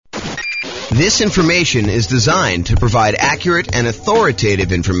This information is designed to provide accurate and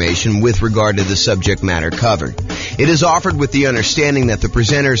authoritative information with regard to the subject matter covered. It is offered with the understanding that the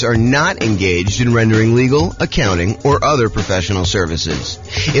presenters are not engaged in rendering legal, accounting, or other professional services.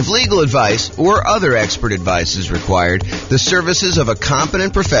 If legal advice or other expert advice is required, the services of a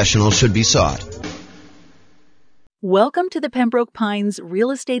competent professional should be sought. Welcome to the Pembroke Pines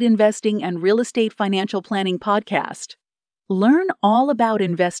Real Estate Investing and Real Estate Financial Planning Podcast. Learn all about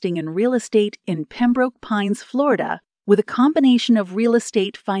investing in real estate in Pembroke Pines, Florida, with a combination of real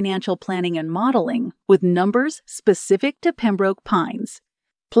estate financial planning and modeling with numbers specific to Pembroke Pines,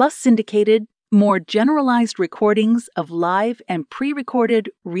 plus syndicated, more generalized recordings of live and pre-recorded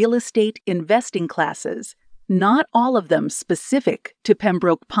real estate investing classes, not all of them specific to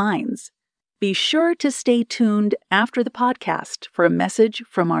Pembroke Pines. Be sure to stay tuned after the podcast for a message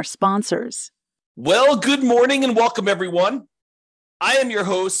from our sponsors. Well, good morning and welcome, everyone. I am your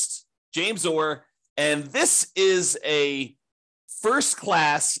host, James Orr, and this is a first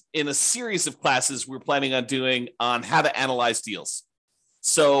class in a series of classes we're planning on doing on how to analyze deals.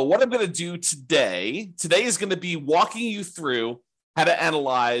 So what I'm going to do today is going to be walking you through how to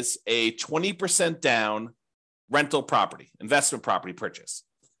analyze a 20% down rental property, investment property purchase.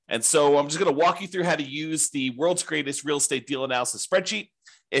 And so I'm just going to walk you through how to use the world's greatest real estate deal analysis spreadsheet.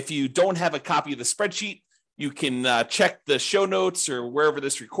 If you don't have a copy of the spreadsheet, you can check the show notes or wherever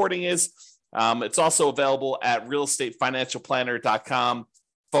this recording is. It's also available at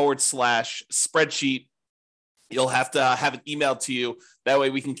realestateFinancialPlanner.com/spreadsheet. You'll have to have it emailed to you. That way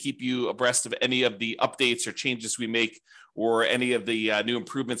we can keep you abreast of any of the updates or changes we make or any of the new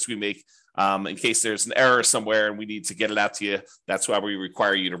improvements we make in case there's an error somewhere and we need to get it out to you. That's why we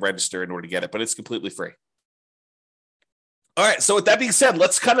require you to register in order to get it, but it's completely free. All right, so with that being said,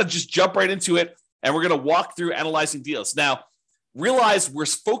 let's kind of just jump right into it, and we're going to walk through analyzing deals. Now, realize we're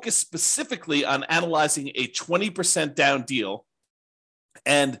focused specifically on analyzing a 20% down deal,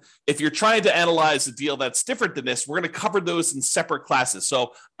 and if you're trying to analyze a deal that's different than this, we're going to cover those in separate classes.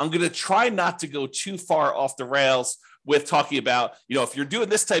 So I'm going to try not to go too far off the rails with talking about, if you're doing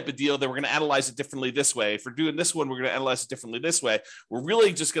this type of deal, then we're going to analyze it differently this way. If we're doing this one, we're going to analyze it differently this way. We're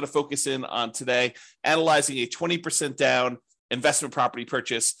really just going to focus in on today, analyzing a 20% down investment property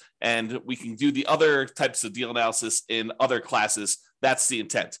purchase, and we can do the other types of deal analysis in other classes. That's the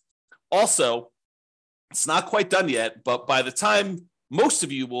intent. Also, it's not quite done yet, but by the time most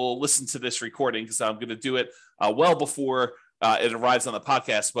of you will listen to this recording, because I'm going to do it well before it arrives on the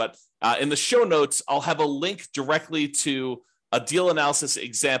podcast, but in the show notes, I'll have a link directly to a deal analysis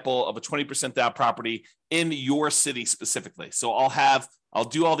example of a 20% down property in your city specifically. So I'll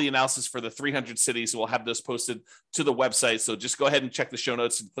do all the analysis for the 300 cities. So we'll have those posted to the website. So just go ahead and check the show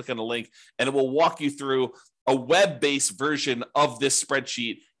notes and click on the link, and it will walk you through a web-based version of this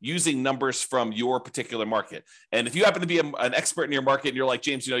spreadsheet using numbers from your particular market. And if you happen to be an expert in your market and you're like,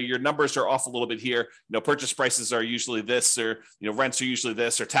 James, your numbers are off a little bit here, purchase prices are usually this, or, rents are usually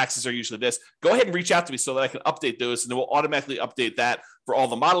this, or taxes are usually this, go ahead and reach out to me so that I can update those, and it will automatically update that for all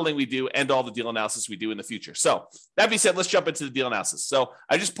the modeling we do and all the deal analysis we do in the future. So that being said, let's jump into the deal analysis. So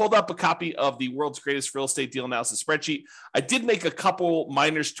I just pulled up a copy of the world's greatest real estate deal analysis spreadsheet. I did make a couple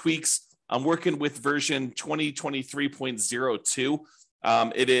minor tweaks. I'm working with version 2023.02.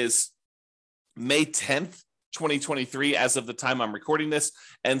 It is May 10th, 2023, as of the time I'm recording this.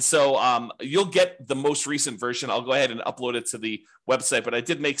 And so you'll get the most recent version. I'll go ahead and upload it to the website, but I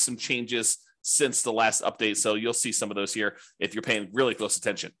did make some changes since the last update. So you'll see some of those here if you're paying really close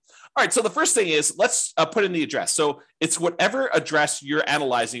attention. All right, so the first thing is let's put in the address. So it's whatever address you're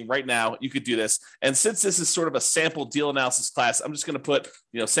analyzing right now, you could do this. And since this is sort of a sample deal analysis class, I'm just going to put,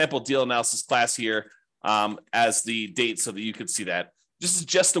 sample deal analysis class here as the date so that you can see that. This is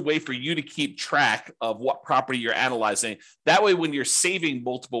just a way for you to keep track of what property you're analyzing. That way, when you're saving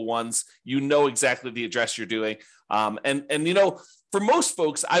multiple ones, you know exactly the address you're doing. And for most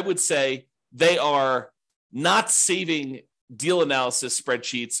folks, I would say they are not saving deal analysis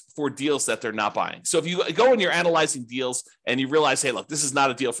spreadsheets for deals that they're not buying. So if you go and you're analyzing deals and you realize, hey, look, this is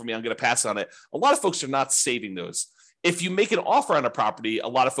not a deal for me, I'm going to pass on it. A lot of folks are not saving those. If you make an offer on a property, a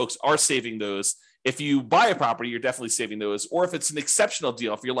lot of folks are saving those. If you buy a property, you're definitely saving those. Or if it's an exceptional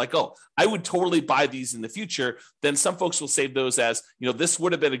deal, if you're like, oh, I would totally buy these in the future, then some folks will save those as, this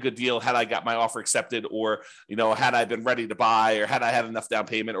would have been a good deal had I got my offer accepted, or, had I been ready to buy, or had I had enough down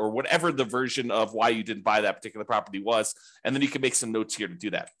payment, or whatever the version of why you didn't buy that particular property was. And then you can make some notes here to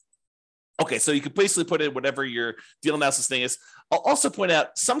do that. Okay, so you can basically put in whatever your deal analysis thing is. I'll also point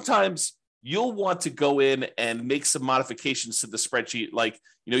out sometimes you'll want to go in and make some modifications to the spreadsheet. Like,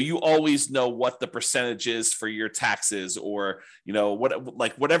 you always know what the percentage is for your taxes, or,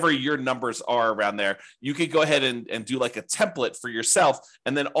 whatever your numbers are around there. You could go ahead and do like a template for yourself,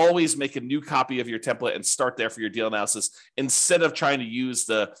 and then always make a new copy of your template and start there for your deal analysis, instead of trying to use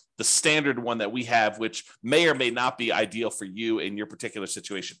the standard one that we have, which may or may not be ideal for you in your particular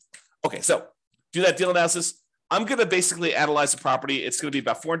situation. Okay, so do that deal analysis. I'm going to basically analyze the property. It's going to be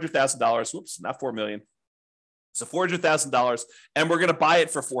about $400,000. Whoops, not $4 million. So $400,000, and we're going to buy it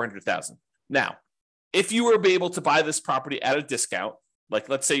for $400,000. Now, if you were able to buy this property at a discount, like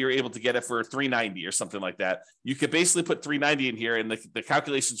let's say you're able to get it for $390 or something like that, you could basically put $390 in here, and the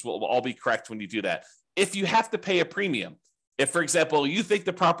calculations will all be correct when you do that. If you have to pay a premium, if, for example, you think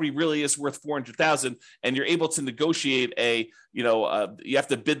the property really is worth $400,000 and you're able to negotiate you have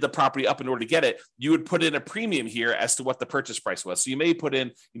to bid the property up in order to get it, you would put in a premium here as to what the purchase price was. So you may put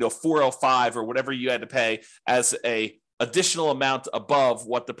in, $405 or whatever you had to pay as a additional amount above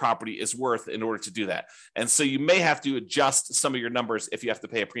what the property is worth in order to do that. And so you may have to adjust some of your numbers if you have to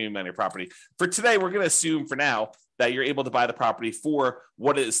pay a premium on your property. For today, we're going to assume for now that you're able to buy the property for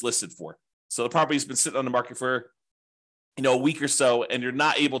what it is listed for. So the property's been sitting on the market for a week or so, and you're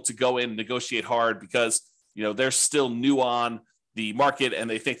not able to go in and negotiate hard because, they're still new on the market and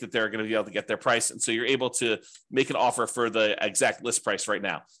they think that they're going to be able to get their price. And so you're able to make an offer for the exact list price right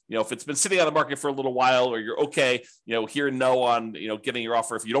now. If it's been sitting on the market for a little while, or you're okay, hear no on, getting your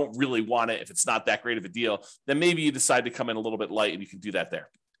offer. If you don't really want it, if it's not that great of a deal, then maybe you decide to come in a little bit light, and you can do that there.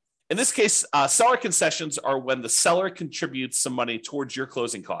 In this case, seller concessions are when the seller contributes some money towards your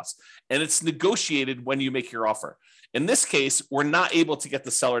closing costs, and it's negotiated when you make your offer. In this case, we're not able to get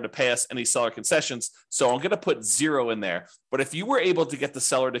the seller to pay us any seller concessions, so I'm going to put 0 in there. But if you were able to get the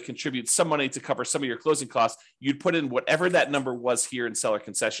seller to contribute some money to cover some of your closing costs, you'd put in whatever that number was here in seller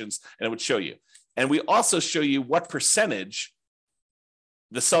concessions, and it would show you. And we also show you what percentage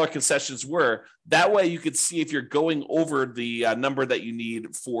the seller concessions were. That way you could see if you're going over the number that you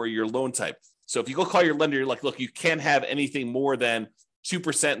need for your loan type. So if you go call your lender, you're like, look, you can't have anything more than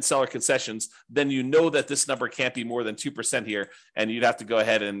 2% in seller concessions, then you know that this number can't be more than 2% here. And you'd have to go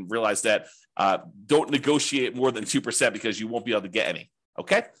ahead and realize that don't negotiate more than 2% because you won't be able to get any.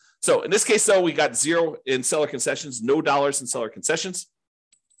 Okay. So in this case, though, we got 0 in seller concessions, no dollars in seller concessions.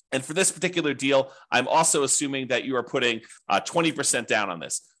 And for this particular deal, I'm also assuming that you are putting 20% down on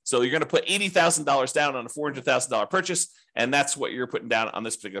this. So you're going to put $80,000 down on a $400,000 purchase, and that's what you're putting down on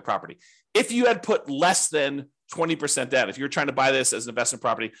this particular property. If you had put less than 20% down, if you're trying to buy this as an investment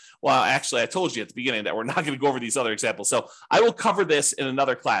property, well, actually, I told you at the beginning that we're not going to go over these other examples. So I will cover this in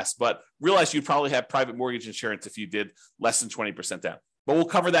another class, but realize you'd probably have private mortgage insurance if you did less than 20% down. But we'll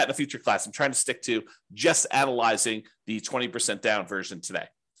cover that in a future class. I'm trying to stick to just analyzing the 20% down version today.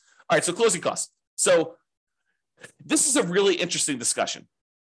 All right, so closing costs. So this is a really interesting discussion.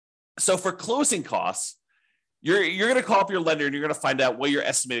 So for closing costs, you're going to call up your lender and you're going to find out what your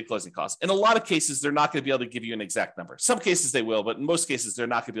estimated closing costs. In a lot of cases, they're not going to be able to give you an exact number. Some cases they will, but in most cases, they're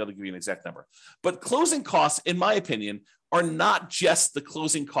not going to be able to give you an exact number. But closing costs, in my opinion, are not just the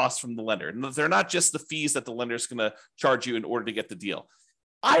closing costs from the lender. They're not just the fees that the lender is going to charge you in order to get the deal.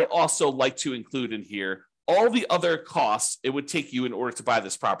 I also like to include in here all the other costs it would take you in order to buy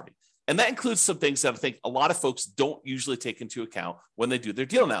this property. And that includes some things that I think a lot of folks don't usually take into account when they do their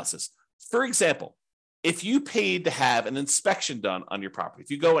deal analysis. For example, if you paid to have an inspection done on your property, if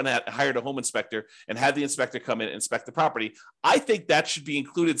you go and hired a home inspector and had the inspector come in and inspect the property, I think that should be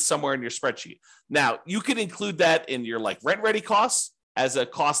included somewhere in your spreadsheet. Now, you can include that in your rent ready costs as a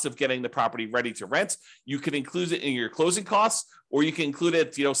cost of getting the property ready to rent. You can include it in your closing costs, or you can include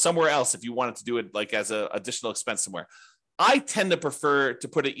it, somewhere else if you wanted to do it as an additional expense somewhere. I tend to prefer to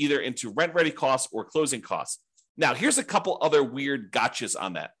put it either into rent ready costs or closing costs. Now, here's a couple other weird gotchas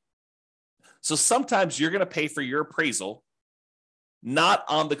on that. So sometimes you're going to pay for your appraisal, not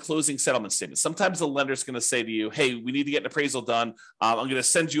on the closing settlement statement. Sometimes the lender is going to say to you, hey, we need to get an appraisal done. I'm going to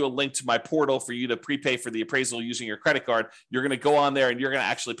send you a link to my portal for you to prepay for the appraisal using your credit card. You're going to go on there and you're going to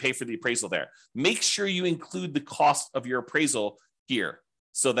actually pay for the appraisal there. Make sure you include the cost of your appraisal here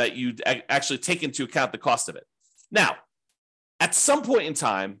so that you actually take into account the cost of it. Now, at some point in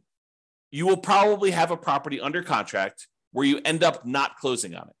time, you will probably have a property under contract where you end up not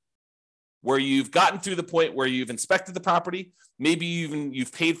closing on it, where you've gotten through the point where you've inspected the property, maybe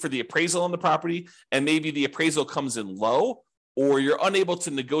you've paid for the appraisal on the property, and maybe the appraisal comes in low, or you're unable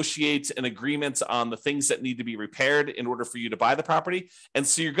to negotiate an agreement on the things that need to be repaired in order for you to buy the property. And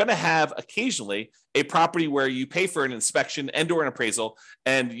so you're going to have occasionally a property where you pay for an inspection and or an appraisal,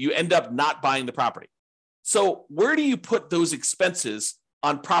 and you end up not buying the property. So where do you put those expenses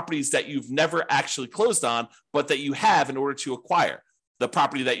on properties that you've never actually closed on, but that you have in order to acquire the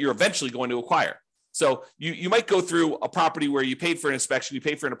property that you're eventually going to acquire. So you might go through a property where you paid for an inspection, you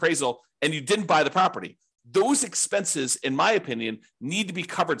paid for an appraisal, and you didn't buy the property. Those expenses, in my opinion, need to be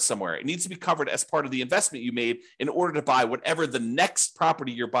covered somewhere. It needs to be covered as part of the investment you made in order to buy whatever the next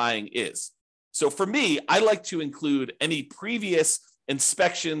property you're buying is. So for me, I like to include any previous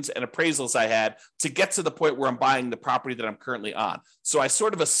inspections and appraisals I had to get to the point where I'm buying the property that I'm currently on. So I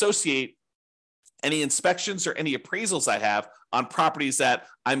sort of associate any inspections or any appraisals I have on properties that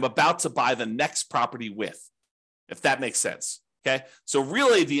I'm about to buy the next property with, if that makes sense. Okay. So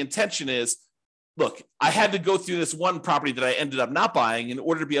really the intention is, look, I had to go through this one property that I ended up not buying in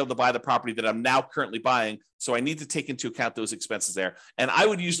order to be able to buy the property that I'm now currently buying. So I need to take into account those expenses there. And I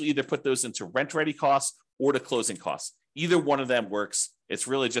would usually either put those into rent ready costs or to closing costs. Either one of them works. It's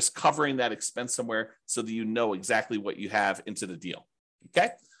really just covering that expense somewhere so that you know exactly what you have into the deal.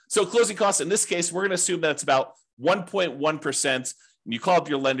 Okay. So closing costs, in this case, we're going to assume that it's about 1.1%. You call up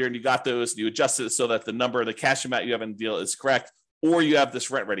your lender and you got those, and you adjust it so that the number, the cash amount you have in the deal is correct, or you have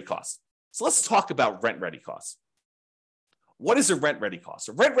this rent ready cost. So let's talk about rent ready costs. What is a rent ready cost?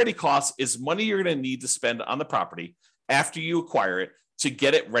 A rent ready cost is money you're going to need to spend on the property after you acquire it to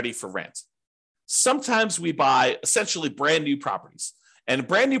get it ready for rent. Sometimes we buy essentially brand new properties, and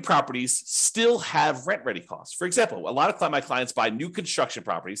brand new properties still have rent ready costs. For example, a lot of my clients buy new construction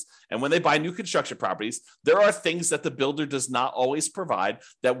properties, and when they buy new construction properties, there are things that the builder does not always provide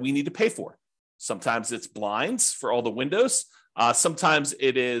that we need to pay for. Sometimes it's blinds for all the windows. Sometimes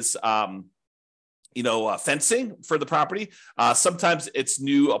it is, fencing for the property. Sometimes it's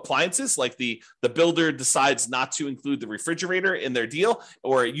new appliances, like the builder decides not to include the refrigerator in their deal,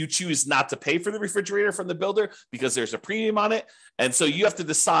 or you choose not to pay for the refrigerator from the builder because there's a premium on it. And so you have to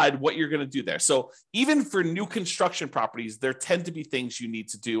decide what you're going to do there. So even for new construction properties, there tend to be things you need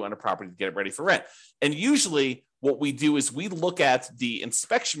to do on a property to get it ready for rent. And usually what we do is we look at the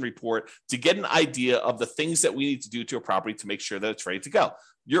inspection report to get an idea of the things that we need to do to a property to make sure that it's ready to go.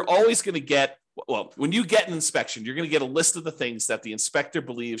 You're always going to get, when you get an inspection, you're going to get a list of the things that the inspector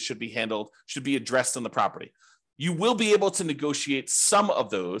believes should be handled, should be addressed on the property. You will be able to negotiate some of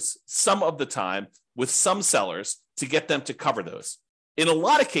those, some of the time, with some sellers to get them to cover those. In a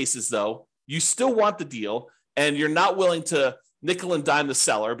lot of cases, though, you still want the deal and you're not willing to nickel and dime the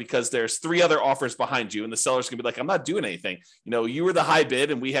seller because there's 3 other offers behind you, and the seller's gonna be like, I'm not doing anything. You were the high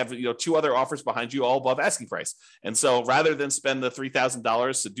bid and we have 2 other offers behind you all above asking price. And so rather than spend the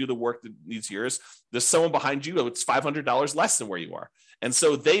 $3,000 to do the work that needs yours, there's someone behind you it's $500 less than where you are. And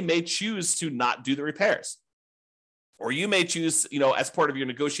so they may choose to not do the repairs. Or you may choose, as part of your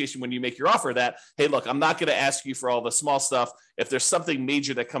negotiation when you make your offer that, hey, look, I'm not going to ask you for all the small stuff. If there's something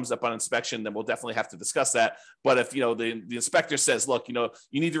major that comes up on inspection, then we'll definitely have to discuss that. But if, the inspector says, look, you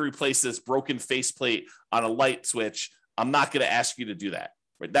need to replace this broken faceplate on a light switch, I'm not going to ask you to do that.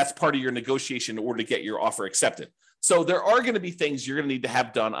 Right? That's part of your negotiation in order to get your offer accepted. So there are going to be things you're going to need to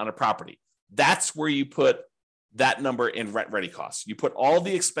have done on a property. That's where you put that number in rent ready costs. You put all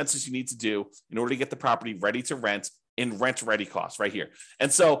the expenses you need to do in order to get the property ready to rent in rent ready costs right here.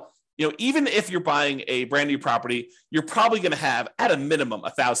 And so, even if you're buying a brand new property, you're probably going to have at a minimum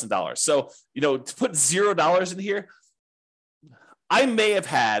 $1,000. So, to put $0 in here, I may have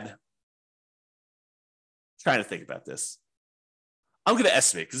had, trying to think about this. I'm going to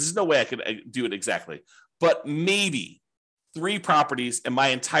estimate because there's no way I could do it exactly, but maybe 3 properties in my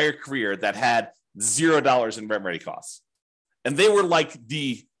entire career that had $0 in rent ready costs. And they were like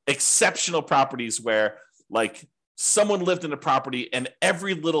the exceptional properties where someone lived in the property and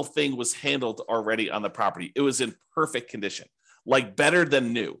every little thing was handled already on the property. It was in perfect condition, better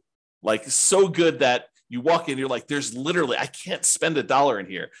than new, so good that you walk in, you're like, there's literally, I can't spend $1 in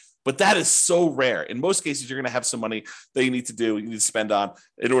here. But that is so rare. In most cases, you're going to have some money that you need to spend on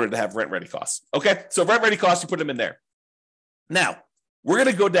in order to have rent ready costs. Okay. So rent ready costs, you put them in there. Now, we're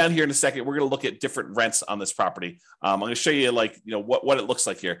going to go down here in a second. We're going to look at different rents on this property. I'm going to show you what it looks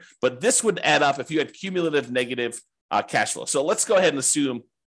like here. But this would add up if you had cumulative negative cash flow. So let's go ahead and assume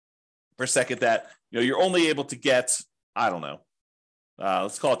for a second that you're only able to get, I don't know,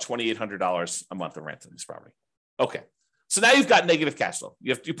 let's call it $2,800 a month of rent on this property. Okay. So now you've got negative cash flow.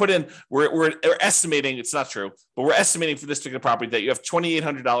 You put in, we're estimating, it's not true, but we're estimating for this particular property that you have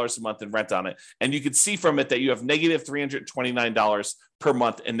 $2,800 a month in rent on it. And you can see from it that you have negative $329 per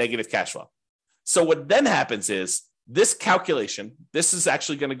month in negative cash flow. So what then happens is this calculation, this is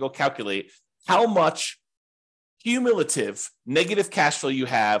actually going to go calculate how much cumulative negative cash flow you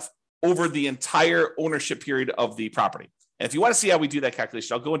have over the entire ownership period of the property. And if you want to see how we do that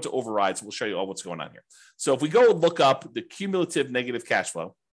calculation, I'll go into overrides and we'll show you all what's going on here. So if we go look up the cumulative negative cash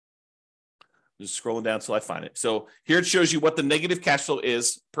flow, just scrolling down until I find it. So here it shows you what the negative cash flow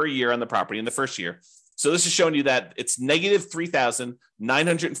is per year on the property in the first year. So this is showing you that it's negative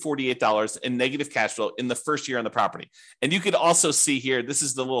 $3,948 in negative cash flow in the first year on the property. And you could also see here, this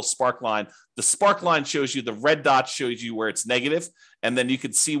is the little spark line. The spark line shows you, the red dot shows you where it's negative, and then you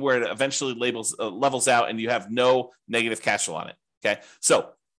can see where it eventually levels out and you have no negative cash flow on it. Okay, so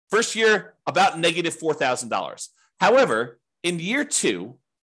first year, about negative $4,000. However, in year 2,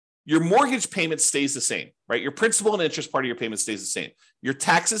 your mortgage payment stays the same, right? Your principal and interest part of your payment stays the same. Your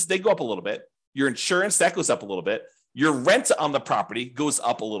taxes, they go up a little bit. Your insurance, that goes up a little bit. Your rent on the property goes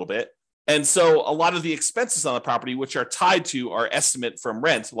up a little bit. And so a lot of the expenses on the property, which are tied to our estimate from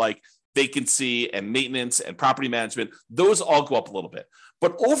rent, like vacancy and maintenance and property management, those all go up a little bit.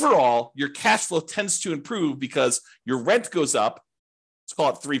 But overall, your cash flow tends to improve because your rent goes up. Let's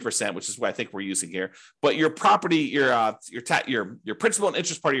call it 3%, which is what I think we're using here. But your property, your principal and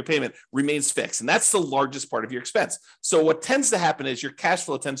interest part of your payment remains fixed. And that's the largest part of your expense. So what tends to happen is your cash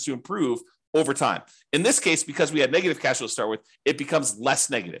flow tends to improve over time. In this case, because we had negative cash flow to start with, it becomes less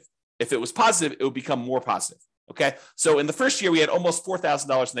negative. If it was positive, it would become more positive. Okay. So in the first year, we had almost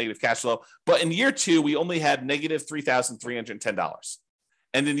 $4,000 negative cash flow, but in year 2, we only had negative $3,310.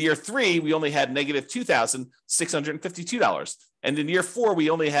 And in year 3, we only had negative $2,652. And in year 4, we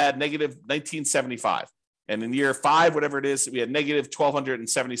only had negative $1,975. And in year 5, whatever it is, we had negative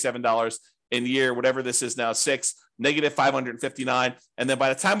 $1,277. In year, whatever this is now, 6, negative $559. And then by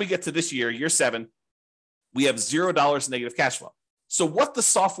the time we get to this year, year 7, we have $0 negative cash flow. So what the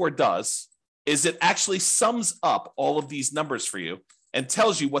software does is it actually sums up all of these numbers for you and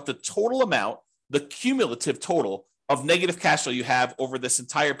tells you what the total amount, the cumulative total of negative cash flow you have over this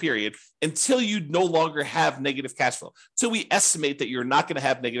entire period until you no longer have negative cash flow. So we estimate that you're not going to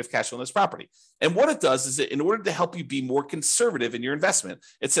have negative cash flow on this property. And what it does is that in order to help you be more conservative in your investment,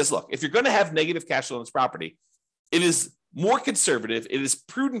 it says, look, if you're going to have negative cash flow on this property, it is more conservative. It is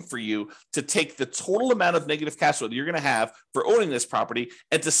prudent for you to take the total amount of negative cash flow that you're going to have for owning this property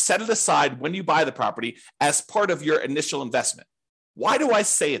and to set it aside when you buy the property as part of your initial investment. Why do I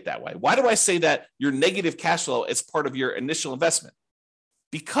say it that way? Why do I say that your negative cash flow is part of your initial investment?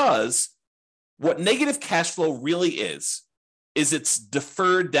 Because what negative cash flow really is it's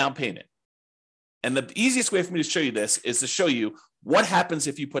deferred down payment. And the easiest way for me to show you this is to show you what happens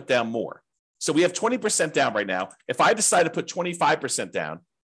if you put down more. So we have 20% down right now. If I decide to put 25% down,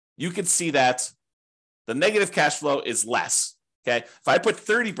 you can see that the negative cash flow is less. Okay. If I put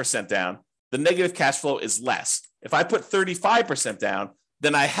 30% down, the negative cash flow is less. If I put 35% down,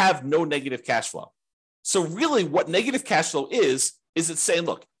 then I have no negative cash flow. So really what negative cash flow is it's saying,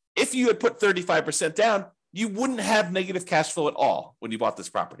 look, if you had put 35% down, you wouldn't have negative cash flow at all when you bought this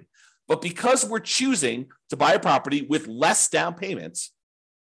property. But because we're choosing to buy a property with less down payments,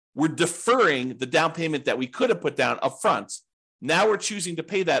 we're deferring the down payment that we could have put down up front. Now we're choosing to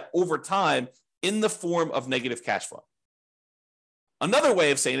pay that over time in the form of negative cash flow. Another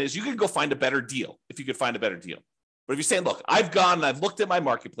way of saying it is you could go find a better deal if you could find a better deal. But if you're saying, look, I've gone and I've looked at my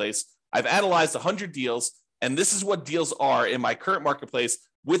marketplace, I've analyzed 100 deals, and this is what deals are in my current marketplace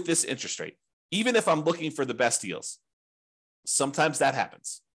with this interest rate, even if I'm looking for the best deals. Sometimes that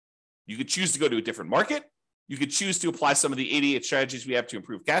happens. You could choose to go to a different market. You could choose to apply some of the 88 strategies we have to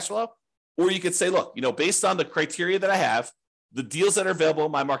improve cash flow. Or you could say, look, based on the criteria that I have, the deals that are available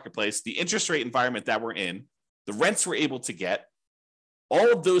in my marketplace, the interest rate environment that we're in, the rents we're able to get,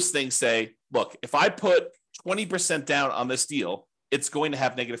 all of those things say, look, if I put 20% down on this deal, it's going to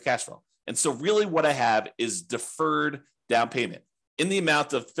have negative cash flow. And so really what I have is deferred down payment in the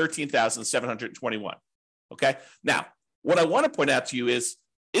amount of $13,721. Okay. Now, what I want to point out to you is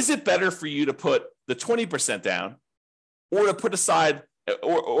it better for you to put the 20% down or to put aside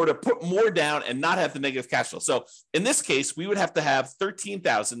or to put more down and not have the negative cash flow? So in this case, we would have to have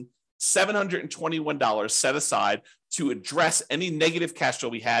 $13,721 set aside to address any negative cash flow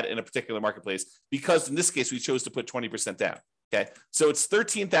we had in a particular marketplace, because in this case, we chose to put 20% down. Okay. So it's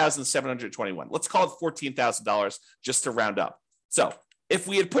 $13,721. Let's call it $14,000 just to round up. So if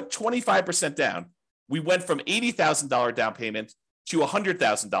we had put 25% down, we went from $80,000 down payment to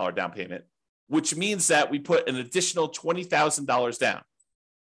 $100,000 down payment, which means that we put an additional $20,000 down.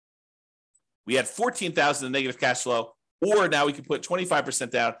 We had $14,000 in negative cash flow, or now we can put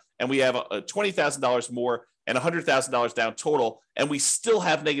 25% down and we have $20,000 more and $100,000 down total, and we still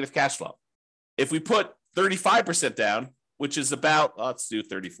have negative cash flow. If we put 35% down, which is about, let's do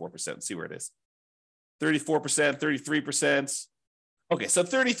 34% and see where it is. 34%, 33%. Okay, so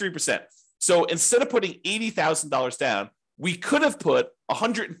 33%. So instead of putting $80,000 down, we could have put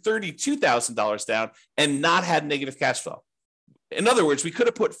 $132,000 down and not had negative cash flow. In other words, we could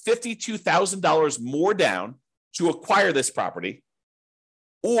have put $52,000 more down to acquire this property,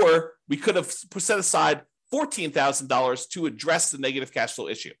 or we could have set aside $14,000 to address the negative cash flow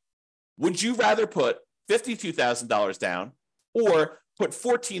issue. Would you rather put $52,000 down or put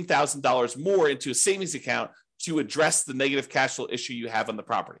 $14,000 more into a savings account to address the negative cash flow issue you have on the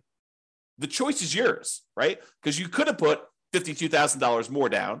property? The choice is yours, right? Because you could have put $52,000 more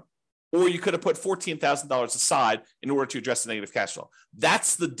down, or you could have put $14,000 aside in order to address the negative cash flow.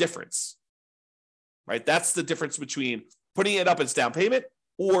 That's the difference, right? That's the difference between putting it up as down payment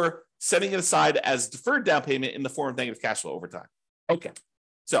or setting it aside as deferred down payment in the form of negative cash flow over time. Okay,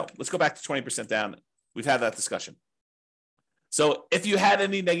 so let's go back to 20% down. We've had that discussion. So if you had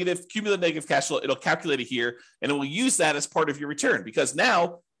any cumulative negative cash flow, it'll calculate it here, and it will use that as part of your return, because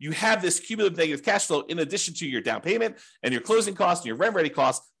now you have this cumulative negative cash flow in addition to your down payment and your closing costs and your rent ready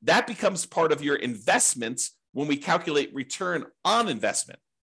costs. That becomes part of your investments when we calculate return on investment,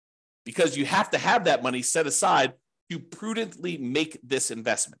 because you have to have that money set aside to prudently make this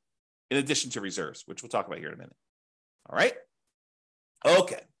investment in addition to reserves, which we'll talk about here in a minute. All right.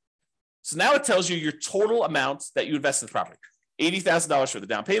 Okay. So now it tells you your total amounts that you invest in the property. $80,000 for the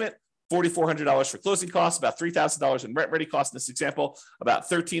down payment, $4,400 for closing costs, about $3,000 in rent ready costs in this example, about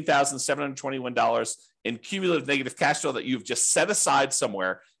 $13,721 in cumulative negative cash flow that you've just set aside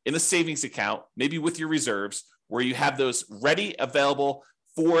somewhere in a savings account, maybe with your reserves, where you have those ready, available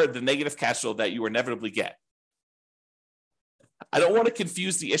for the negative cash flow that you inevitably get. I don't want to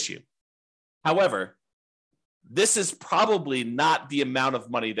confuse the issue. However, this is probably not the amount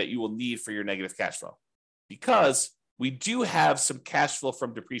of money that you will need for your negative cash flow, because we do have some cash flow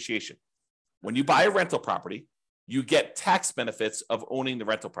from depreciation. When you buy a rental property, you get tax benefits of owning the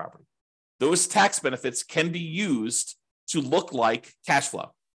rental property. Those tax benefits can be used to look like cash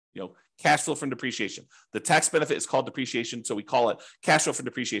flow, cash flow from depreciation. The tax benefit is called depreciation, so we call it cash flow from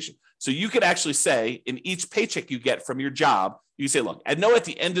depreciation. So you could actually say in each paycheck you get from your job, you say, look, I know at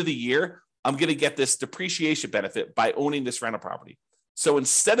the end of the year, I'm going to get this depreciation benefit by owning this rental property. So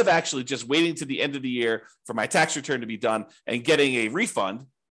instead of actually just waiting to the end of the year for my tax return to be done and getting a refund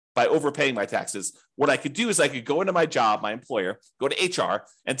by overpaying my taxes, what I could do is I could go into my job, my employer, go to HR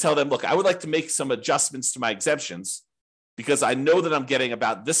and tell them, look, I would like to make some adjustments to my exemptions because I know that I'm getting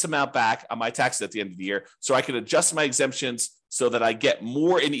about this amount back on my taxes at the end of the year. So I can adjust my exemptions so that I get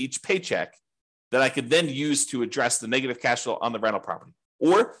more in each paycheck that I could then use to address the negative cash flow on the rental property,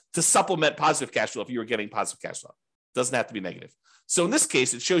 or to supplement positive cash flow if you were getting positive cash flow. It doesn't have to be negative. So in this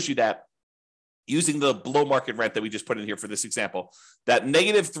case, it shows you that using the below market rent that we just put in here for this example, that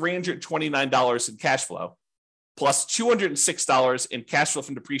negative $329 in cash flow plus $206 in cash flow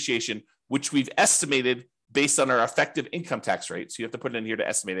from depreciation, which we've estimated based on our effective income tax rate. So you have to put it in here to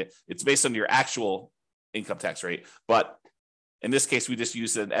estimate it. It's based on your actual income tax rate. But in this case, we just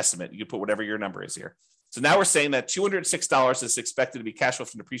use an estimate. You can put whatever your number is here. So now we're saying that $206 is expected to be cash flow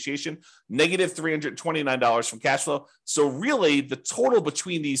from depreciation, negative $329 from cash flow. So really the total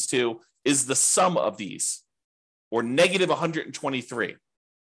between these two is the sum of these, or negative 123.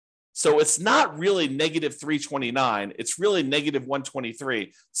 So it's not really negative 329, it's really negative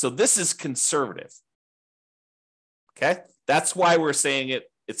 123. So this is conservative. Okay, that's why we're saying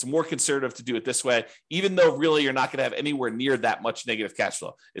it's more conservative to do it this way, even though really you're not going to have anywhere near that much negative cash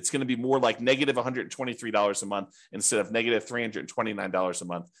flow. It's going to be more like negative $123 a month instead of negative $329 a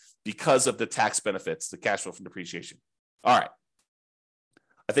month because of the tax benefits, the cash flow from depreciation. All right.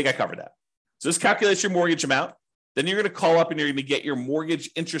 I think I covered that. So this calculates your mortgage amount. Then you're going to call up and you're going to get your mortgage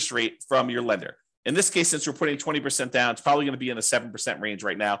interest rate from your lender. In this case, since we're putting 20% down, it's probably going to be in the 7% range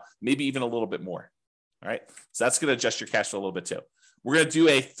right now, maybe even a little bit more. All right. So that's going to adjust your cash flow a little bit too. We're going to do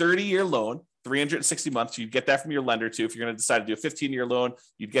a 30-year loan, 360 months. You'd get that from your lender too. If you're going to decide to do a 15-year loan,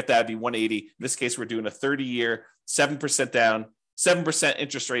 you'd get that, it'd be 180. In this case, we're doing a 30-year, 7% down, 7%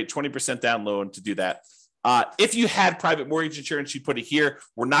 interest rate, 20% down loan to do that. If you had private mortgage insurance, you'd put it here.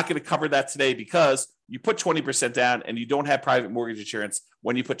 We're not going to cover that today because you put 20% down and you don't have private mortgage insurance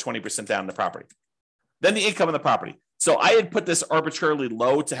when you put 20% down in the property. Then the income of the property. So I had put this arbitrarily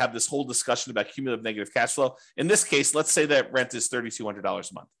low to have this whole discussion about cumulative negative cash flow. In this case, let's say that rent is $3,200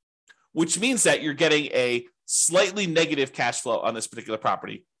 a month, which means that you're getting a slightly negative cash flow on this particular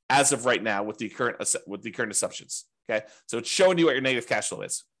property as of right now with the current assumptions. Okay, so it's showing you what your negative cash flow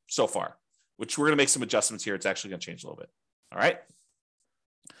is so far, which we're going to make some adjustments here. It's actually going to change a little bit. All right.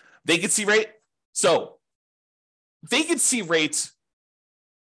 Vacancy rate. So vacancy rate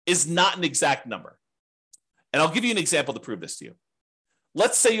is not an exact number. And I'll give you an example to prove this to you.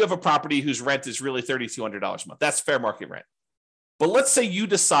 let's say you have a property whose rent is really $3,200 a month. That's fair market rent. But let's say you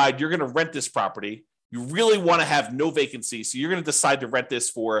decide you're going to rent this property. You really want to have no vacancy. So you're going to decide to rent this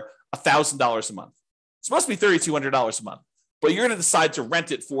for $1,000 a month. It's supposed to be $3,200 a month, but you're going to decide to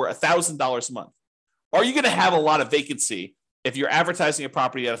rent it for $1,000 a month. Are you going to have a lot of vacancy if you're advertising a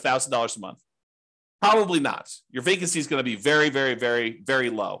property at $1,000 a month? Probably not. Your vacancy is going to be very, very, very, very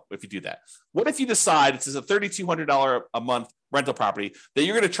low if you do that. What if you decide it's a $3,200 a month rental property that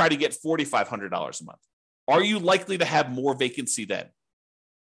you're going to try to get $4,500 a month? Are you likely to have more vacancy then?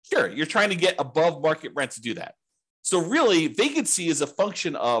 Sure, you're trying to get above market rent to do that. So really, vacancy is a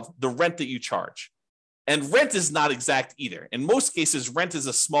function of the rent that you charge. And rent is not exact either. In most cases, rent is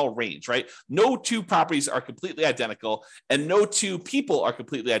a small range, right? No two properties are completely identical, and no two people are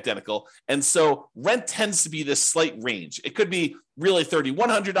completely identical. And so rent tends to be this slight range. It could be really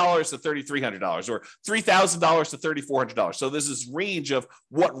 $3,100 to $3,300 or $3,000 to $3,400. So there's this range of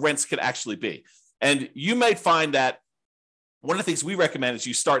what rents could actually be. And you might find that one of the things we recommend is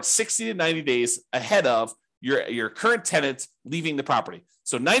you start 60 to 90 days ahead of your current tenant leaving the property.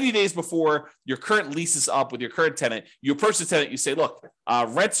 So 90 days before your current lease is up with your current tenant, you approach the tenant, you say, look,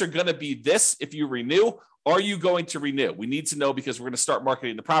 rents are going to be this if you renew. Are you going to renew? We need to know because we're going to start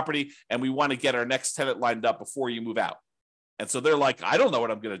marketing the property and we want to get our next tenant lined up before you move out. And so they're like, I don't know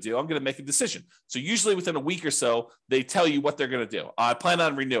what I'm going to do. I'm going to make a decision. So usually within a week or so, they tell you what they're going to do. I plan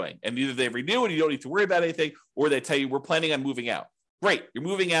on renewing. And either they renew and you don't need to worry about anything, or they tell you we're planning on moving out. Great, you're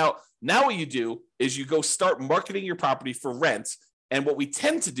moving out. Now what you do is you go start marketing your property for rent. And what we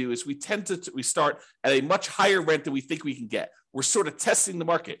tend to do is we start at a much higher rent than we think we can get. We're sort of testing the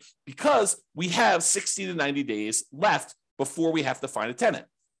market because we have 60 to 90 days left before we have to find a tenant.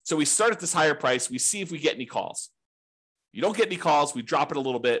 So we start at this higher price. We see if we get any calls. You don't get any calls, we drop it a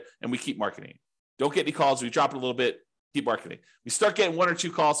little bit and we keep marketing. Don't get any calls, we drop it a little bit, keep marketing. We start getting one or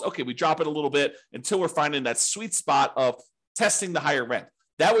two calls. Okay, we drop it a little bit until we're finding that sweet spot of testing the higher rent.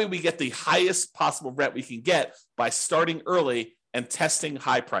 That way we get the highest possible rent we can get by starting early and testing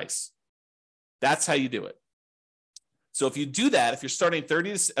high price. That's how you do it. So if you do that, if you're starting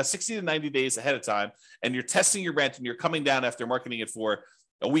 60 to 90 days ahead of time and you're testing your rent and you're coming down after marketing it for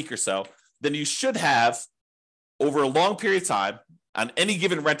a week or so, then you should have, over a long period of time, on any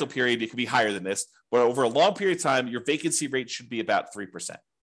given rental period, it could be higher than this, but over a long period of time, your vacancy rate should be about 3%.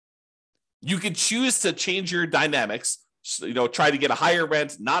 You could choose to change your dynamics, try to get a higher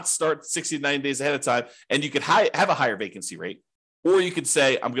rent, not start 60 to 90 days ahead of time, and you could have a higher vacancy rate. Or you could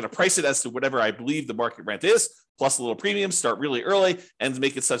say, I'm going to price it as to whatever I believe the market rent is, plus a little premium, start really early, and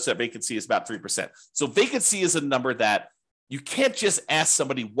make it such that vacancy is about 3%. So vacancy is a number that you can't just ask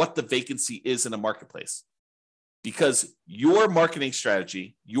somebody what the vacancy is in a marketplace, because your marketing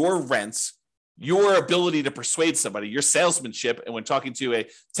strategy, your rents, your ability to persuade somebody, your salesmanship, and when talking to a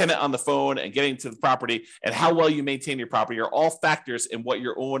tenant on the phone and getting to the property, and how well you maintain your property are all factors in what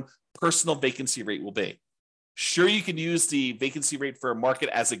your own personal vacancy rate will be. Sure, you can use the vacancy rate for a market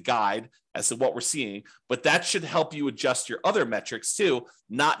as a guide as to what we're seeing, but that should help you adjust your other metrics too,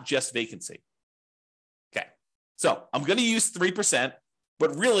 not just vacancy. Okay, so I'm going to use 3%,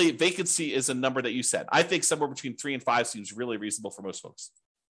 but really vacancy is a number that you said. I think somewhere between 3 and 5 seems really reasonable for most folks.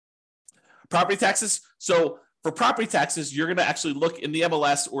 Property taxes. So for property taxes, you're going to actually look in the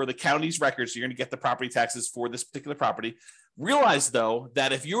MLS or the county's records. You're going to get the property taxes for this particular property. Realize, though,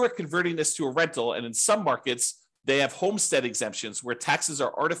 that if you are converting this to a rental, and in some markets, they have homestead exemptions where taxes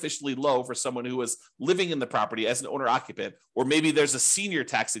are artificially low for someone who is living in the property as an owner-occupant, or maybe there's a senior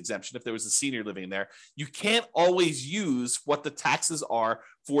tax exemption if there was a senior living there. You can't always use what the taxes are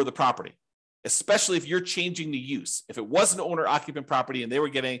for the property, especially if you're changing the use. If it was an owner-occupant property and they were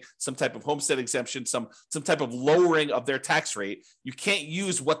getting some type of homestead exemption, some type of lowering of their tax rate, you can't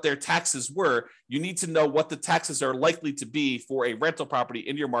use what their taxes were. You need to know what the taxes are likely to be for a rental property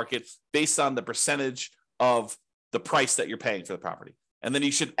in your market based on the percentage of the price that you're paying for the property. And then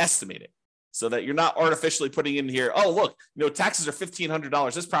you should estimate it so that you're not artificially putting in here, oh, look, taxes are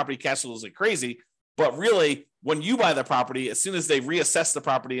 $1,500. This property cash flows like crazy. But really, when you buy the property, as soon as they reassess the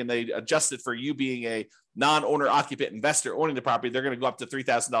property and they adjust it for you being a non-owner occupant investor owning the property, they're going to go up to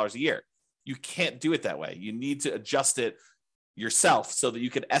 $3,000 a year. You can't do it that way. You need to adjust it yourself so that you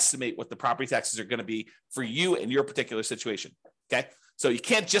can estimate what the property taxes are going to be for you in your particular situation. Okay. So you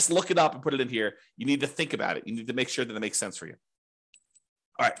can't just look it up and put it in here. You need to think about it. You need to make sure that it makes sense for you.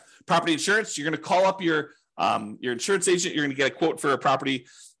 All right. Property insurance. You're going to call up your insurance agent. You're going to get a quote for a property.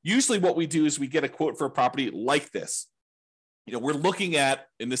 Usually what we do is we get a quote for a property like this. We're looking at,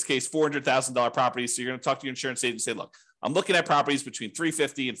 in this case, $400,000 properties. So you're going to talk to your insurance agent and say, look, I'm looking at properties between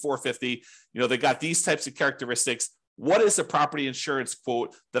 $350,000 and $450,000. They got these types of characteristics. what is a property insurance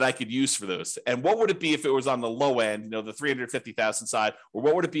quote that I could use for those? And what would it be if it was on the low end, the 350,000 side, or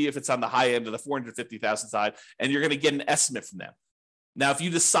what would it be if it's on the high end of the 450,000 side? And you're going to get an estimate from them. Now, if you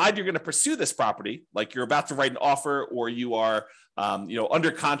decide you're going to pursue this property, like you're about to write an offer, or you are,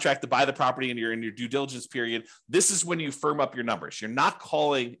 under contract to buy the property and you're in your due diligence period, this is when you firm up your numbers. You're not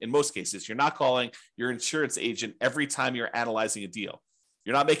calling, in most cases, you're not calling your insurance agent every time you're analyzing a deal.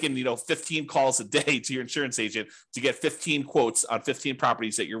 You're not making, 15 calls a day to your insurance agent to get 15 quotes on 15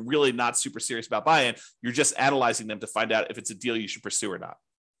 properties that you're really not super serious about buying. You're just analyzing them to find out if it's a deal you should pursue or not.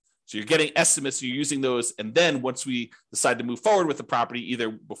 So you're getting estimates, you're using those. And then once we decide to move forward with the property,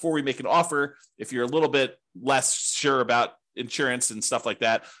 either before we make an offer, if you're a little bit less sure about insurance and stuff like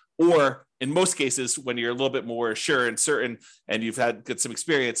that, or in most cases, when you're a little bit more sure and certain and you've got some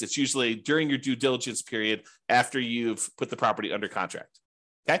experience, it's usually during your due diligence period after you've put the property under contract.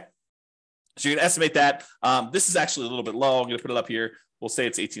 Okay. So you're going to estimate that. This is actually a little bit low. I'm going to put it up here. We'll say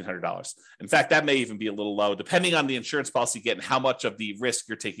it's $1,800. In fact, that may even be a little low, depending on the insurance policy you get and how much of the risk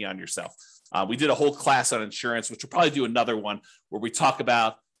you're taking on yourself. We did a whole class on insurance, which we'll probably do another one where we talk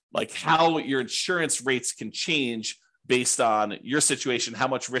about like how your insurance rates can change based on your situation, how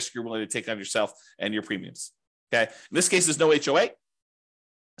much risk you're willing to take on yourself and your premiums. Okay. In this case, there's no HOA.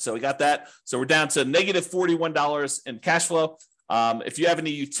 So we got that. So we're down to negative $41 in cash flow. If you have any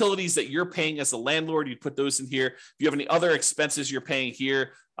utilities that you're paying as a landlord, you put those in here. If you have any other expenses you're paying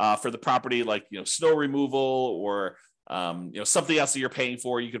here for the property, like snow removal or something else that you're paying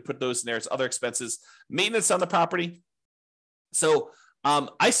for, you could put those in there as other expenses. Maintenance on the property. So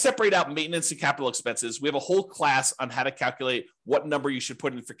I separate out maintenance and capital expenses. We have a whole class on how to calculate what number you should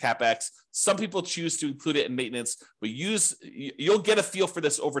put in for CapEx. Some people choose to include it in maintenance, but you'll get a feel for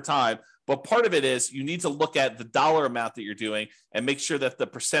this over time. But part of it is you need to look at the dollar amount that you're doing and make sure that the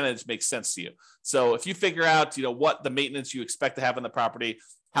percentage makes sense to you. So if you figure out, what the maintenance you expect to have on the property,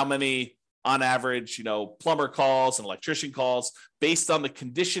 how many on average, plumber calls and electrician calls based on the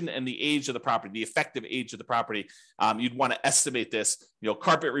condition and the age of the property, the effective age of the property. You'd want to estimate this,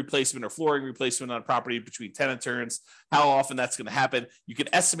 carpet replacement or flooring replacement on a property between tenant turns, how often that's going to happen. You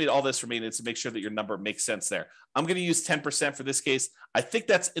can estimate all this for maintenance and make sure that your number makes sense there. I'm going to use 10% for this case. I think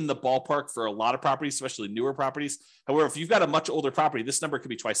that's in the ballpark for a lot of properties, especially newer properties. However, if you've got a much older property, this number could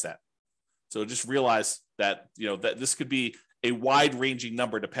be twice that. So just realize that, that this could be a wide-ranging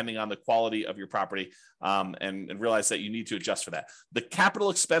number depending on the quality of your property, and realize that you need to adjust for that. The capital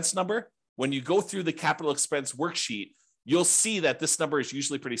expense number, when you go through the capital expense worksheet, you'll see that this number is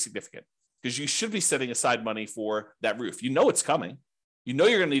usually pretty significant because you should be setting aside money for that roof. It's coming. You're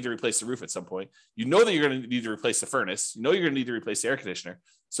going to need to replace the roof at some point. That you're going to need to replace the furnace. You're going to need to replace the air conditioner.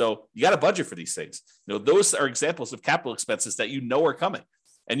 So you got to budget for these things. Those are examples of capital expenses that are coming.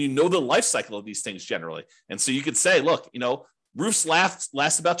 And the life cycle of these things generally. And so you could say, look, roofs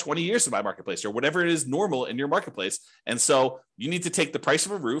last about 20 years in my marketplace or whatever it is normal in your marketplace. And so you need to take the price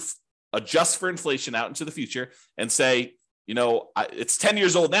of a roof, adjust for inflation out into the future and say, it's 10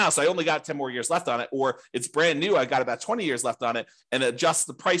 years old now, so I only got 10 more years left on it. Or it's brand new, I got about 20 years left on it, and adjust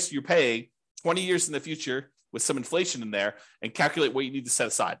the price you're paying 20 years in the future with some inflation in there and calculate what you need to set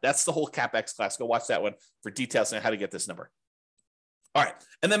aside. That's the whole CapEx class. Go watch that one for details on how to get this number. All right.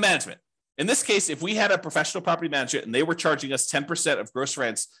 And then management. In this case, if we had a professional property manager and they were charging us 10% of gross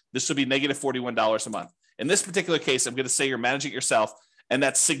rents, this would be negative $41 a month. In this particular case, I'm going to say you're managing it yourself, and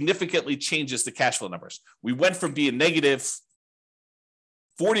that significantly changes the cash flow numbers. We went from being negative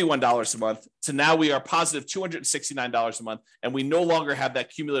 $41 a month to now we are positive $269 a month, and we no longer have that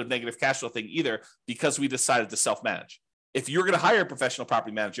cumulative negative cash flow thing either because we decided to self-manage. If you're going to hire a professional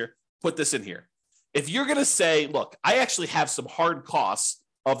property manager, put this in here. If you're going to say, look, I actually have some hard costs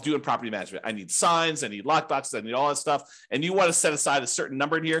of doing property management. I need signs, I need lockboxes, I need all that stuff. And you want to set aside a certain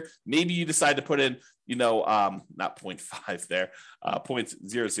number in here. Maybe you decide to put in, not 0.5 there,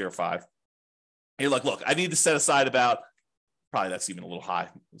 0.005. Hey, look, I need to set aside about, probably that's even a little high.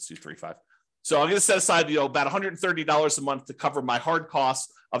 Let's do 3.5. So I'm going to set aside, about $130 a month to cover my hard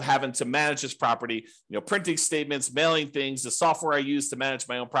costs of having to manage this property, printing statements, mailing things, the software I use to manage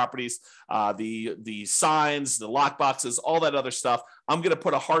my own properties, the signs, the lock boxes, all that other stuff. I'm going to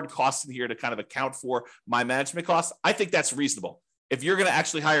put a hard cost in here to kind of account for my management costs. I think that's reasonable. If you're going to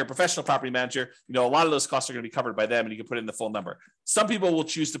actually hire a professional property manager, a lot of those costs are going to be covered by them and you can put in the full number. Some people will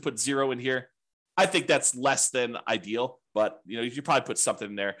choose to put zero in here. I think that's less than ideal, but you should probably put something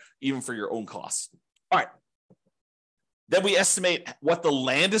in there even for your own costs. All right. Then we estimate what the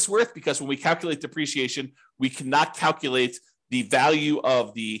land is worth because when we calculate depreciation, we cannot calculate the value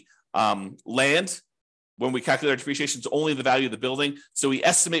of the land when we calculate our depreciation, it's only the value of the building. So we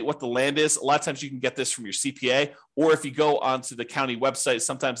estimate what the land is. A lot of times you can get this from your CPA, or if you go onto the county website,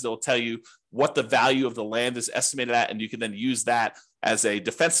 sometimes they'll tell you what the value of the land is estimated at, and you can then use that as a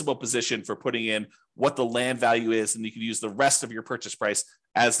defensible position for putting in what the land value is, and you can use the rest of your purchase price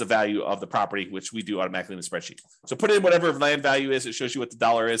as the value of the property, which we do automatically in the spreadsheet. So put in whatever land value is. It shows you what the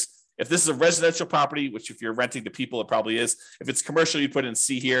dollar is. If this is a residential property, which if you're renting to people, it probably is. If it's commercial, you put in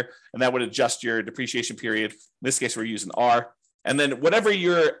C here, and that would adjust your depreciation period. In this case, we're using R. And then whatever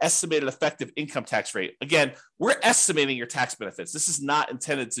your estimated effective income tax rate, again, we're estimating your tax benefits. This is not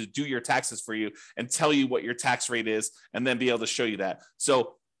intended to do your taxes for you and tell you what your tax rate is and then be able to show you that.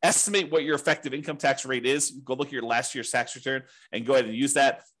 So estimate what your effective income tax rate is. Go look at your last year's tax return and go ahead and use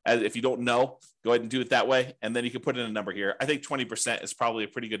that. As if you don't know, go ahead and do it that way. And then you can put in a number here. I think 20% is probably a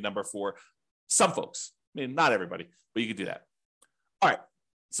pretty good number for some folks. I mean, not everybody, but you can do that. All right.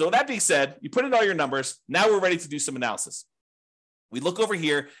 So that being said, you put in all your numbers. Now we're ready to do some analysis. We look over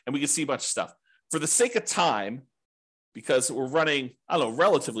here and we can see a bunch of stuff. For the sake of time, because we're running, I don't know,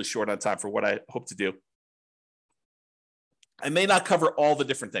 relatively short on time for what I hope to do, I may not cover all the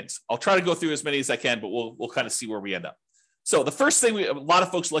different things. I'll try to go through as many as I can, but we'll kind of see where we end up. So the first thing a lot of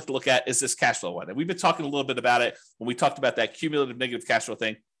folks like to look at is this cash flow one. And we've been talking a little bit about it when we talked about that cumulative negative cash flow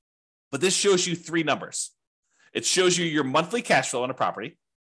thing. But this shows you three numbers. It shows you your monthly cash flow on a property,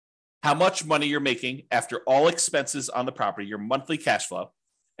 how much money you're making after all expenses on the property, your monthly cash flow.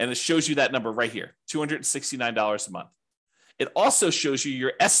 And it shows you that number right here, $269 a month. It also shows you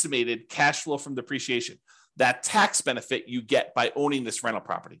your estimated cash flow from depreciation, that tax benefit you get by owning this rental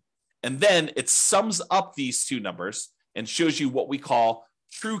property. And then it sums up these two numbers and shows you what we call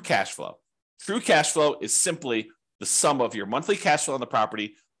true cash flow. True cash flow is simply the sum of your monthly cash flow on the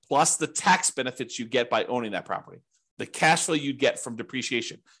property plus the tax benefits you get by owning that property, the cash flow you get from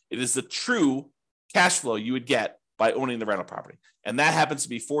depreciation. It is the true cash flow you would get by owning the rental property. And that happens to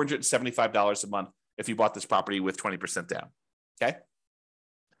be $475 a month if you bought this property with 20% down, okay?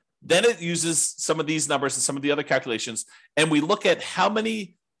 Then it uses some of these numbers and some of the other calculations, and we look at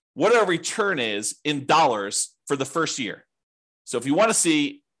what our return is in dollars for the first year. So if you want to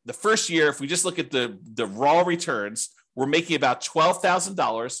see the first year, if we just look at the raw returns, we're making about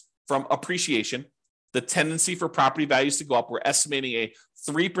 $12,000 from appreciation. The tendency for property values to go up, we're estimating a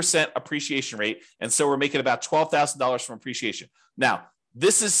 3% appreciation rate. And so we're making about $12,000 from appreciation. Now,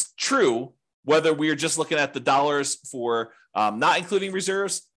 this is true whether we are just looking at the dollars for not including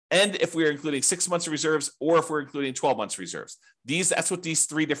reserves, and if we're including 6 months of reserves, or if we're including 12 months of reserves. That's what these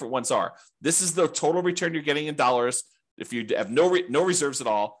three different ones are. This is the total return you're getting in dollars if you have no reserves at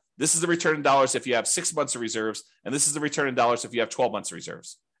all. This is the return in dollars if you have 6 months of reserves, and this is the return in dollars if you have 12 months of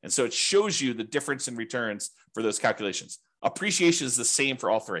reserves. And so it shows you the difference in returns for those calculations. Appreciation is the same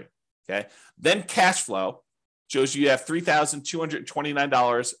for all three, okay? Then cash flow shows you have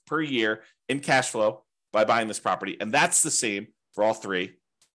 $3,229 per year in cash flow by buying this property, and that's the same for all three.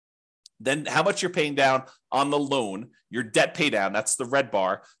 Then how much you're paying down on the loan, your debt pay down, that's the red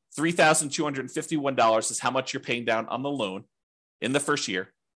bar. $3,251 is how much you're paying down on the loan in the first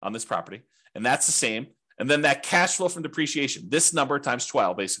year on this property. And that's the same. And then that cash flow from depreciation, this number times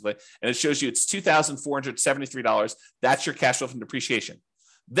 12, basically. And it shows you it's $2,473. That's your cash flow from depreciation.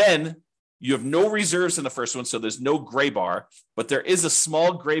 Then you have no reserves in the first one, so there's no gray bar. But there is a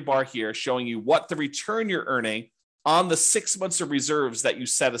small gray bar here showing you what the return you're earning on the 6 months of reserves that you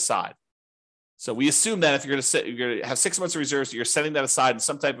set aside. So we assume that if you're going to have 6 months of reserves, you're setting that aside in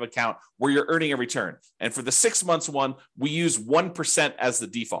some type of account where you're earning a return. And for the 6 months one, we use 1% as the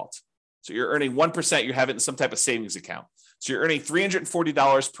default. So you're earning 1%, you have it in some type of savings account. So you're earning